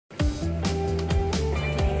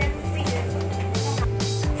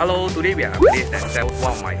Hello, today we are at a place that sells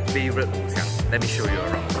one of my favorite Ngoh Hiang. Let me show you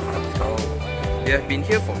around. Let's go. We have been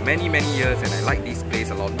here for many years and I like this place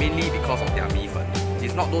a lot, mainly because of their mee fen.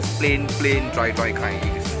 It's not those plain, dry kind,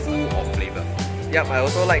 it is full of flavour. Yep, I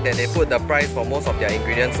also like that they put the price for most of their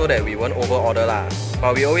ingredients so that we won't over order lah.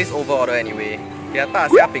 But we always over order anyway. Their da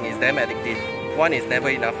xia ping is damn addictive. One is never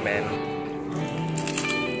enough, man.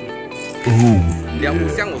 Their Ngoh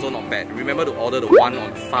Hiang also not bad. Remember to order the one on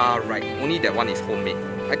far right. Only that one is homemade.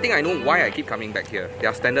 I think I know why I keep coming back here.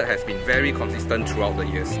 Their standard has been very consistent throughout the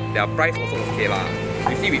years. Their price also okay lah.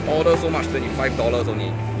 You see, we order so much, $25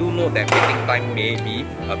 only. Do note that waiting time may be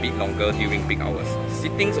a bit longer during peak hours.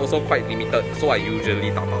 Sittings also quite limited, so I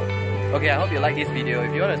usually tap out. Okay, I hope you like this video.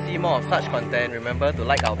 If you want to see more of such content, remember to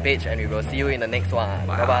like our page and we will see you in the next one.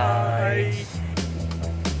 Bye bye.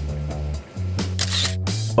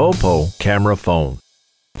 OPPO camera phone.